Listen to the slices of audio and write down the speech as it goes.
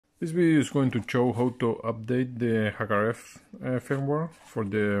This video is going to show how to update the HackerF firmware for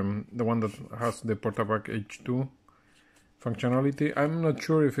the one that has the Portapack H2 functionality. I'm not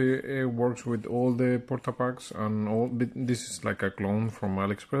sure if it works with all the Portapacks and all, but this is like a clone from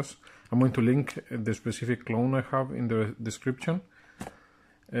AliExpress. I'm going to link the specific clone I have in the description.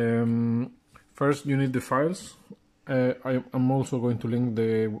 First you need the files. I'm also going to link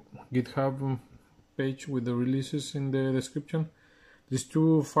the GitHub page with the releases in the description. These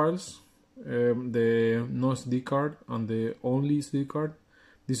two files, the no SD card and the only SD card,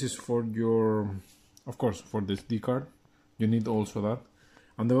 this is for your, of course, for the SD card, you need also that,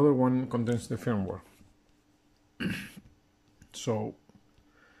 and the other one contains the firmware. So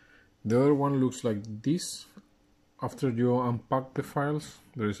the other one looks like this. After you unpack the files,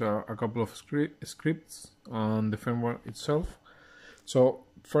 there is a couple of scripts and the firmware itself. So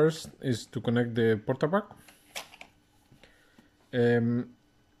first is to connect the Portapack.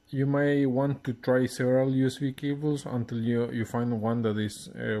 You may want to try several USB cables until you find one that is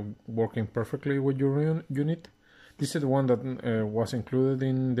working perfectly with your unit. This is the one that was included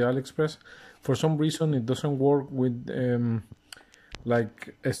in the AliExpress. For some reason it doesn't work with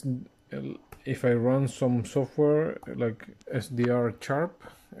like if I run some software like SDR Sharp,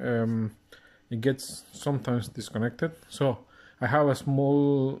 it gets sometimes disconnected. So I have a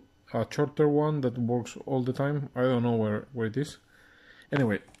small shorter one that works all the time. I don't know where it is.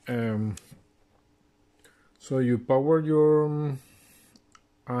 Anyway, so you power your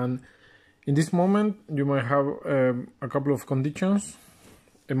and in this moment you might have a couple of conditions.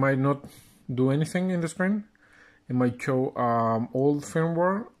 It might not do anything in the screen. It might show old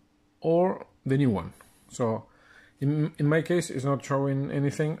firmware or the new one. So in my case it's not showing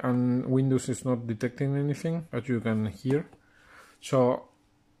anything and Windows is not detecting anything, as you can hear. So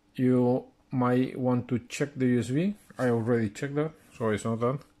you might want to check the USB. I already checked that, so it's not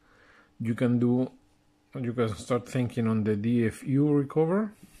that. You can start thinking on the DFU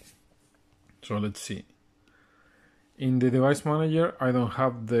recover. So let's see. In the device manager I don't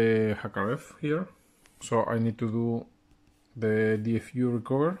have the HackerF here, so I need to do the DFU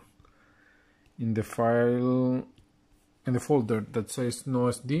recover. In the file, in the folder that says no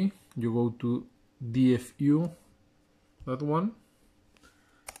SD, you go to DFU, that one,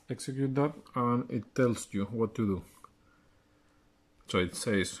 execute that, and it tells you what to do. So it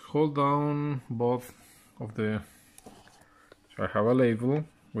says hold down both of the, so I have a label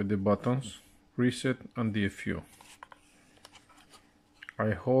with the buttons reset and DFU.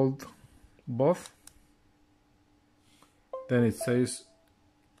 I hold both, then it says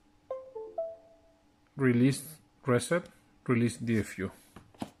release reset, release DFU.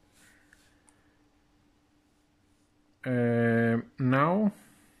 Now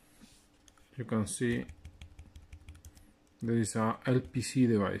you can see there is a LPC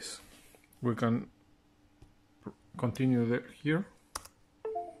device. We can continue here.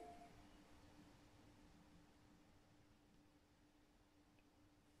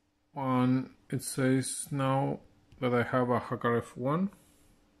 And it says now that I have a HackerF1,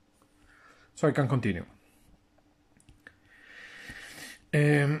 so I can continue.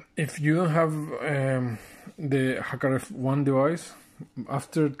 If you don't have the HackerF1 device,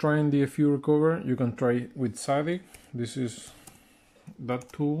 after trying the DFU recover, you can try with Zadig. This is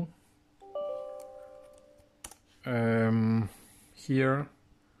that tool. Here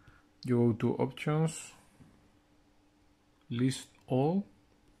you go to options, list all,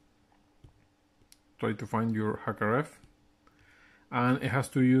 try to find your HackerF, and it has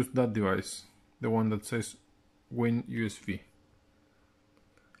to use that device, the one that says Win USB,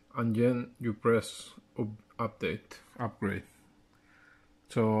 and then you press upgrade.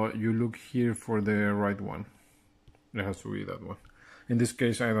 So you look here for the right one. It has to be that one. In this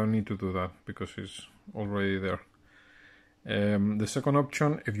case I don't need to do that because it's already there. The second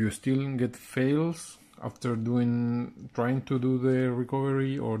option, if you still get fails after trying to do the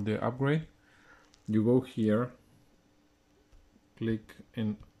recovery or the upgrade, you go here, click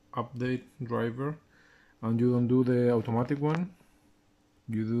in update driver, and you don't do the automatic one,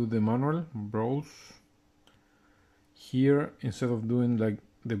 you do the manual browse. Here, instead of doing like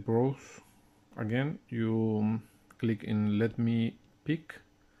the browse again, you click in let me pick.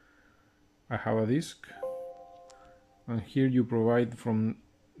 I have a disk, and here you provide from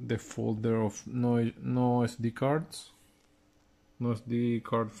the folder of no SD cards, no SD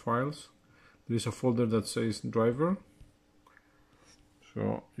card files. There is a folder that says driver,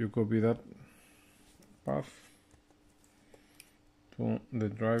 so you copy that path to the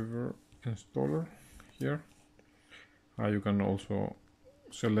driver installer here. You can also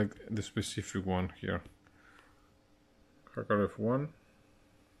select the specific one here, HackerF1,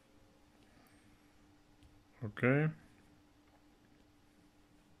 Okay.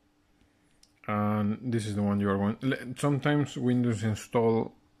 And this is the one you are going. Sometimes Windows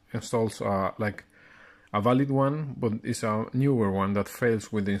installs like a valid one, but it's a newer one that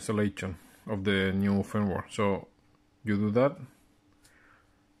fails with the installation of the new firmware. So you do that.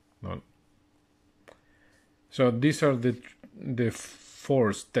 No. So these are the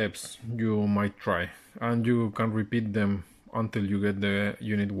 4 steps you might try, and you can repeat them until you get the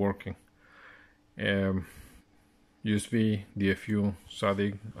unit working. USB, DFU,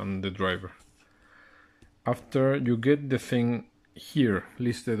 Zadig, and the driver. After you get the thing here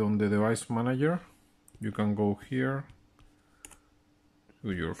listed on the device manager, you can go here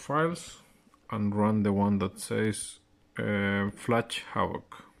to your files and run the one that says Portapack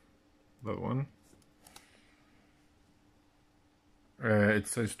Havoc. That one. It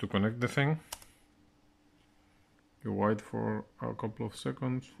says to connect the thing. You wait for a couple of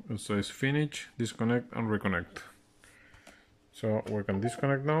seconds. It says finish, disconnect, and reconnect. So we can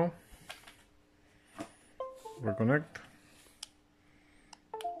disconnect now. Reconnect.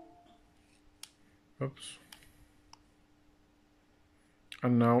 Oops.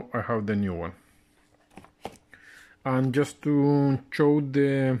 And now I have the new one. And just to show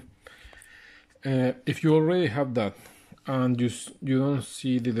the if you already have that and you don't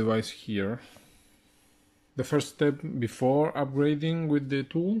see the device here, the first step before upgrading with the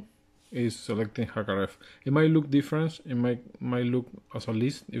tool is selecting HackerF. It might look different, it might look as a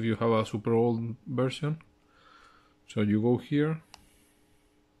list if you have a super old version. So you go here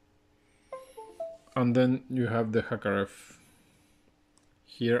and then you have the HackerF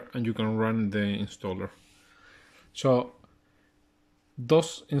here and you can run the installer. So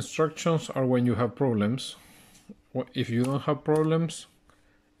those instructions are when you have problems. If you don't have problems,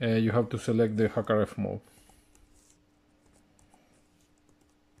 you have to select the HackerF mode.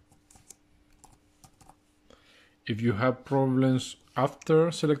 If you have problems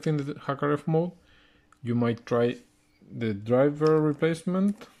after selecting the HackerF mode, you might try the driver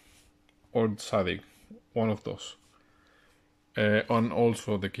replacement or Zadig, one of those, and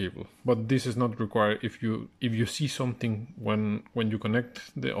also the cable. But this is not required. If you see something when you connect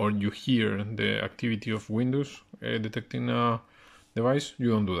or you hear the activity of Windows detecting a device, you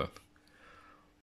don't do that.